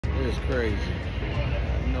is crazy.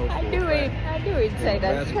 I knew he'd say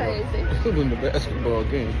that's crazy. When the basketball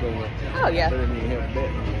game's going on. Oh yeah. Better than have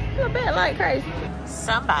bet. You'll bet like crazy.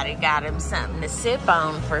 Somebody got him something to sip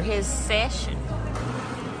on for his session.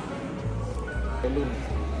 A little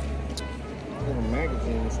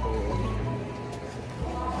magazine store.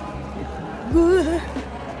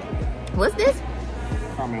 What's this?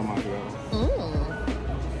 Caramel macchiato.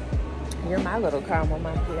 You're my little caramel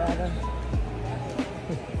macchiato.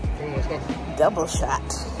 Double shot.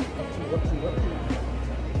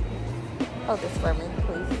 Oh, this for me,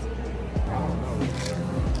 please.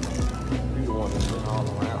 You the one that's been all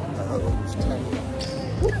around the hose tail.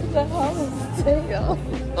 The hose tail.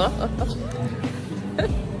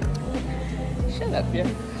 Shut up, yeah.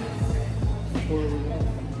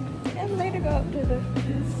 And later go up to the,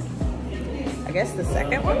 I guess the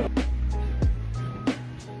second one.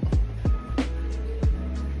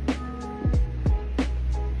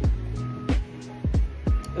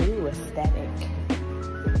 Ooh, aesthetic.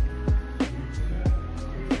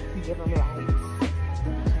 Give them lights.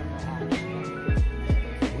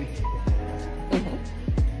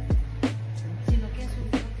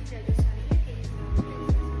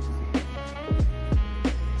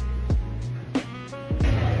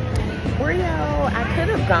 Brio, I could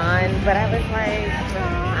have gone, but I was like, oh,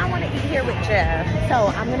 I want to eat here with Jeff. So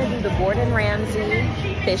I'm going to do the Gordon Ramsay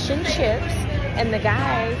fish and chips. And the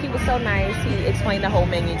guy, he was so nice. He explained the whole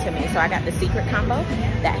menu to me. So I got the secret combo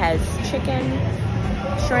that has chicken,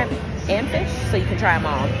 shrimp, and fish. So you can try them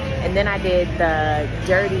all. And then I did the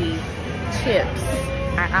dirty chips.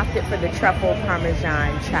 I opted for the truffle,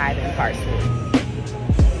 parmesan, chive, and parsley.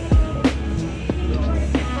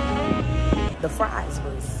 The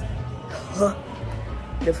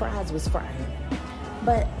fries was frying.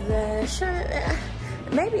 But the shrimp,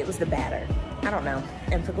 maybe it was the batter. I don't know.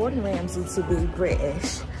 And for Gordon Ramsay to be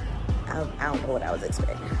British, I don't know what I was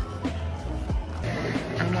expecting.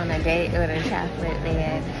 I'm on a date with a chocolate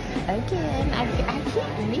man. Again, I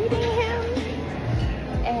keep meeting him.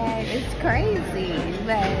 And it's crazy.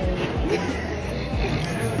 Like,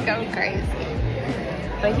 it's so crazy.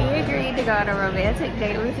 But he agreed to go on a romantic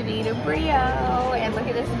date with me to Brio. And look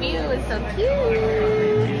at this view. It's so cute.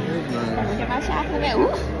 And look at my chocolate man.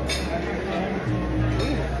 Woo.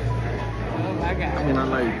 I mean, I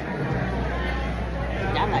like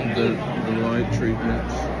you. The light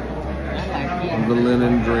treatments. I like you. The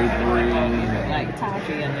linen drapery. I like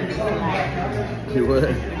toffee under this light. You what? I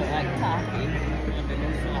like toffee under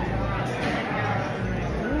this light.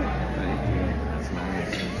 Thank you. That's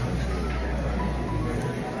nice.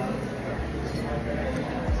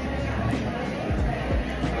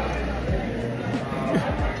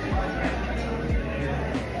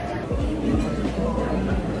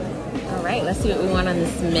 All right, let's see what we want on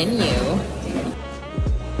this menu.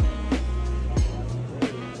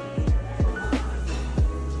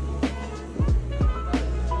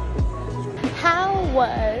 How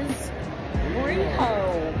was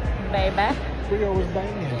Brio, baby? Brio was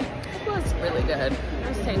banging. It was really good. It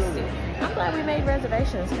was tasty. I'm glad we made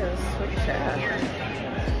reservations because yeah.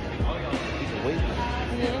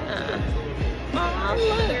 Oh,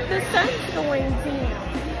 look, the sun's going down.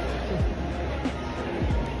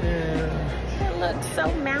 Yeah. It looks so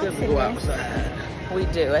mountainous. Go outside. We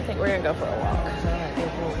do. I think we're gonna go for a walk.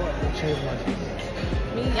 Change my feet.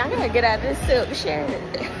 I gotta get out of this silk shirt.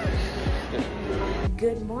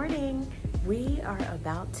 Good morning. We are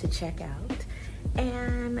about to check out,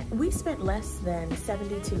 and we spent less than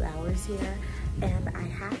 72 hours here. And I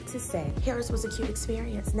have to say, Harrah's was a cute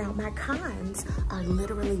experience. Now, my cons are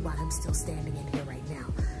literally why I'm still standing in here right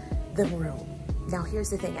now. The room. Now, here's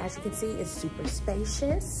the thing. As you can see, it's super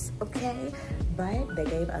spacious, okay? But they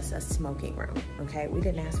gave us a smoking room, okay? We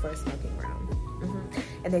didn't ask for a smoking room.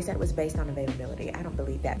 And they said it was based on availability. I don't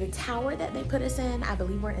believe that. The tower that they put us in, I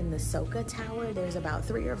believe we're in the Soka Tower. There's about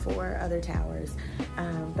 3 or 4 other towers.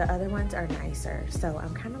 The other ones are nicer. So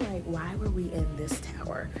I'm kind of like, why were we in this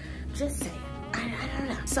tower? Just saying. I don't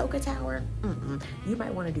know. Soka Tower, you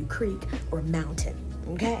might want to do Creek or Mountain,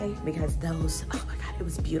 okay? Because those, oh my God, it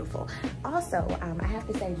was beautiful. Also, I have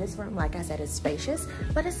to say this room, like I said, is spacious,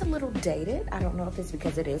 but it's a little dated. I don't know if it's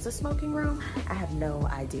because it is a smoking room. I have no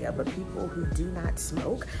idea, but people who do not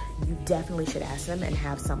smoke, you definitely should ask them and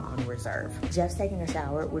have some on reserve. Jeff's taking a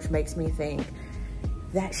shower, which makes me think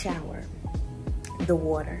that shower, the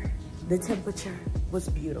water, the temperature was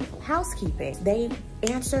beautiful. Housekeeping, they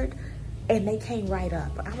answered and they came right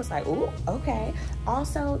up. I was like, ooh, okay.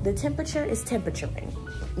 Also, the temperature is temperaturing,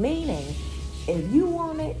 meaning If you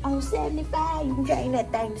want it on 75, you can change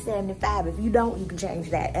that thing to 75. If you don't, you can change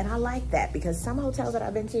that. And I like that because some hotels that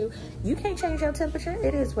I've been to, you can't change your temperature.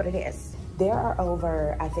 It is what it is. There are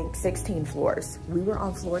over, I think, 16 floors. We were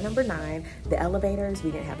on floor number 9. The elevators, we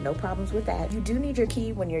didn't have no problems with that. You do need your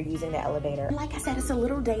key when you're using the elevator. Like I said, it's a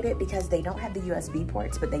little dated because they don't have the USB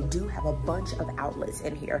ports, but they do have a bunch of outlets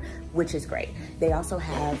in here, which is great. They also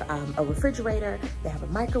have a refrigerator. They have a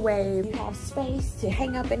microwave. You have space to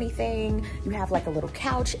hang up anything. You have like a little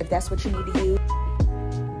couch if that's what you need to use.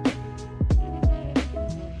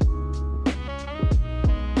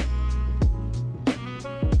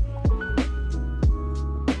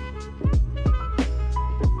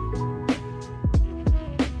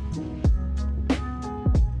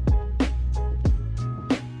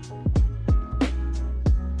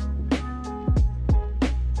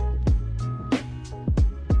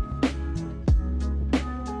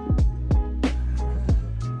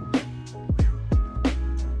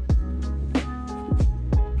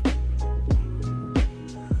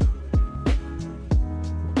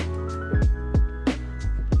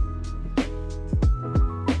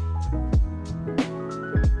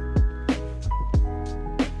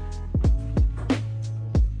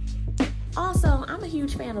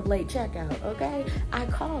 Huge fan of late checkout, okay? I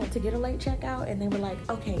called to get a late checkout and they were like,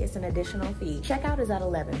 okay, it's an additional fee. Checkout is at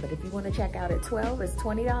 11, but if you want to check out at 12, it's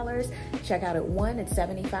 $20. Check out at 1, it's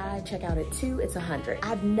 75. Check out at 2, it's 100.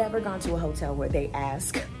 I've never gone to a hotel where they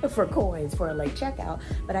ask for coins for a late checkout,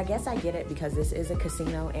 but I guess I get it because this is a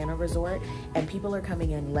casino and a resort and people are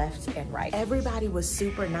coming in left and right. Everybody was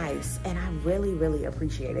super nice and I really, really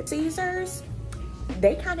appreciate it. Caesars,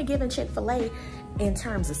 they kind of giving Chick-fil-A in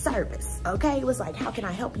terms of service, okay? It was like, how can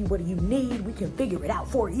I help you? What do you need? We can figure it out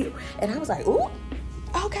for you. And I was like, ooh,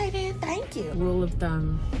 okay then, thank you. Rule of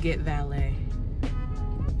thumb, get valet.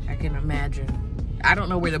 I can imagine. I don't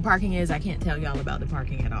know where the parking is. I can't tell y'all about the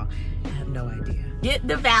parking at all. I have no idea. Get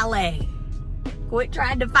the valet. Quit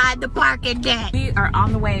trying to find the parking deck. We are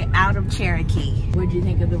on the way out of Cherokee. What'd you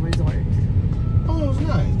think of the resort? Oh, it was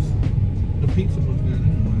nice. The pizza was good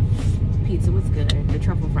anyway. Pizza was good. The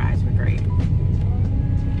truffle fries were great.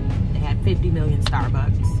 Had 50 million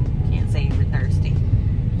Starbucks. Can't say you were thirsty.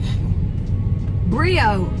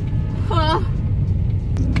 Brio. Huh?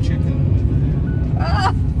 Chicken.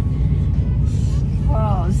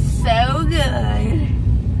 Oh, so good. I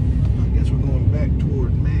guess we're going back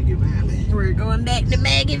toward Maggie Valley. We're going back to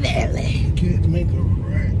Maggie Valley. You can't make a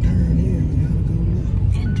right turn here. We gotta go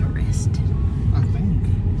left. Interesting. I think.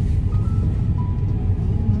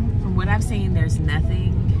 From what I've seen, there's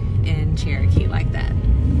nothing in Cherokee like that.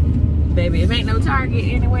 Baby, if ain't no Target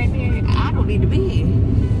anywhere near, I don't need to be here.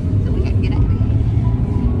 So we gotta get out of here.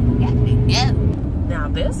 We got to go. Now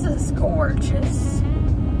this is gorgeous.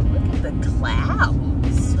 Look at the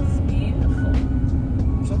clouds. It's beautiful.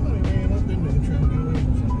 Somebody ran up in there trying to get away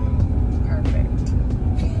from something. Perfect.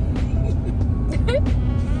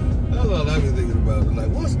 That's all I've been thinking about. Like,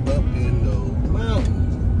 what's up in those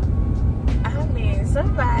mountains? I mean,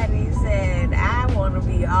 somebody said, I want to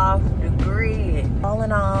be off the grid. All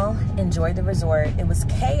in all, enjoyed the resort. It was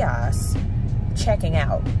chaos checking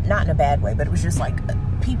out. Not in a bad way, but it was just like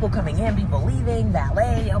people coming in, people leaving,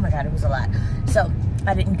 valet. Oh my God, it was a lot. So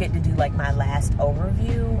I didn't get to do like my last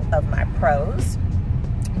overview of my pros.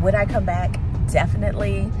 Would I come back?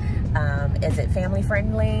 Definitely. Is it family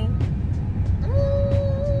friendly?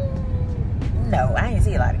 No, I didn't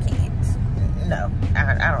see a lot of kids. No,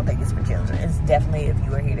 I don't think it's for children. It's definitely if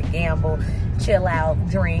you are here to gamble, chill out,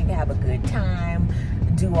 drink, have a good time,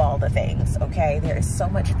 do all the things, okay? There is so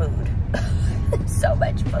much food. So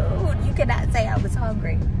much food. You cannot say I was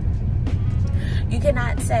hungry. You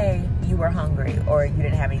cannot say you were hungry or you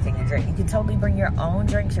didn't have anything to drink. You can totally bring your own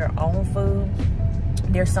drinks, your own food.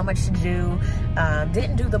 There's so much to do.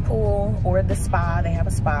 Didn't do the pool or the spa. They have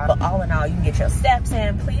a spa. But all in all, you can get your steps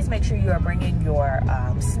in. Please make sure you are bringing your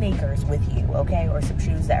sneakers with you, okay? Or some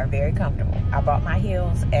shoes that are very comfortable. I bought my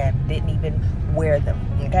heels and didn't even wear them,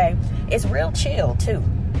 okay? It's real chill, too.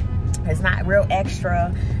 It's not real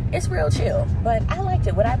extra. It's real chill. But I liked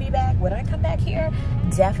it. Would I be back? Would I come back here?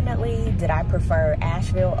 Definitely. Did I prefer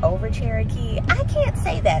Asheville over Cherokee? I can't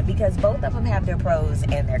say that because both of them have their pros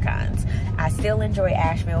and their cons. I still enjoy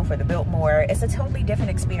Asheville for the Biltmore. It's a totally different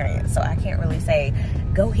experience. So I can't really say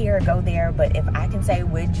go here or go there. But if I can say,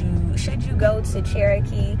 should you go to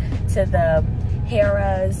Cherokee, to the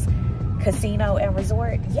Harrah's Casino and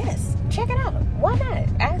Resort? Yes. Check it out. Why not?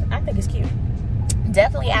 I think it's cute.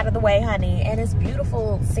 Definitely out of the way, honey, and it's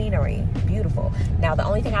beautiful scenery. Beautiful. Now, the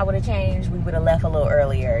only thing I would have changed, we would have left a little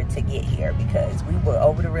earlier to get here because we were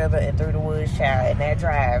over the river and through the woods, child, and that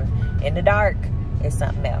drive in the dark is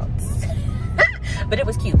something else. But it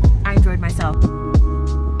was cute. I enjoyed myself.